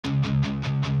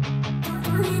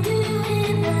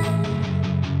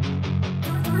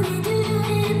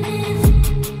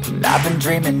I've been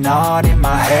dreaming on in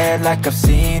my head like I've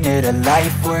seen it. A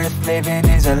life worth living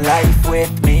is a life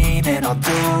with meaning. I'll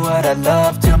do what I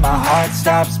love till my heart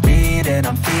stops beating.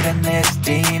 I'm feeding this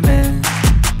demon.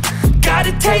 Got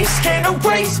a taste, can't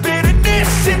erase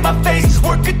bitterness in my face.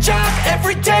 Work a job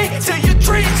every day till your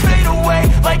dreams fade away.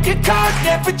 Like a card,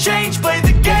 never change, play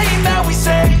the game that we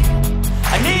say.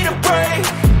 I need a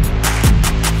break.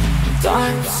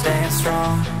 I'm staying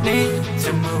strong, need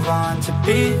to move on to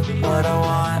be what I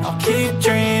want. I'll keep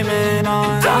dreaming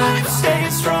on. I'm staying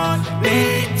strong,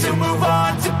 need to move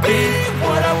on to be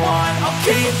what I want. I'll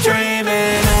keep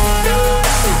dreaming on.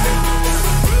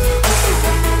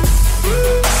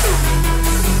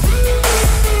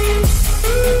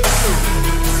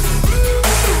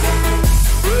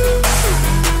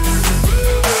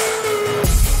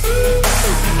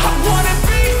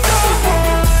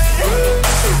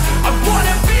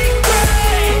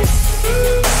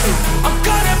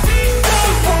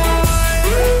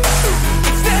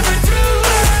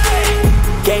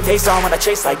 Game face on when I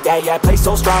chase like that. Yeah, I play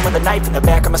so strong with a knife in the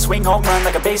back. I'ma swing home run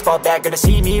like a baseball bat. Gonna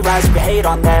see me rise, you can hate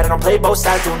on that. I don't play both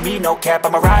sides, doing me no cap.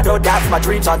 I'ma ride or die for my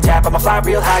dreams on tap. I'ma fly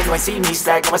real high, you ain't see me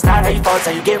slack. No, it's not how you fall, it's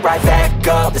how you get right back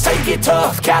up. That's how you get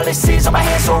tough. Calluses on my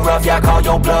hands so rough, yeah, I call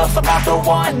your bluff. I'm not the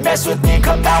one, mess with me,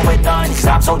 come out with none. Cause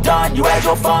I'm so done, you had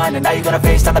your fun. And now you're gonna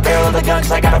face down the barrel of the gun.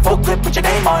 Cause I got a full clip, put your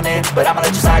name on it. But I'ma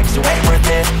let you slide cause you ain't worth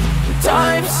it.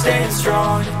 I'm staying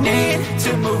strong, need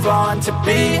to move on to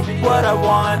be what I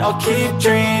want. I'll keep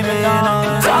dreaming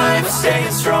on. I'm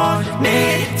staying strong,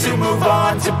 need to move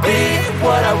on to be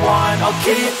what I want. I'll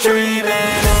keep dreaming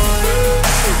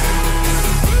on.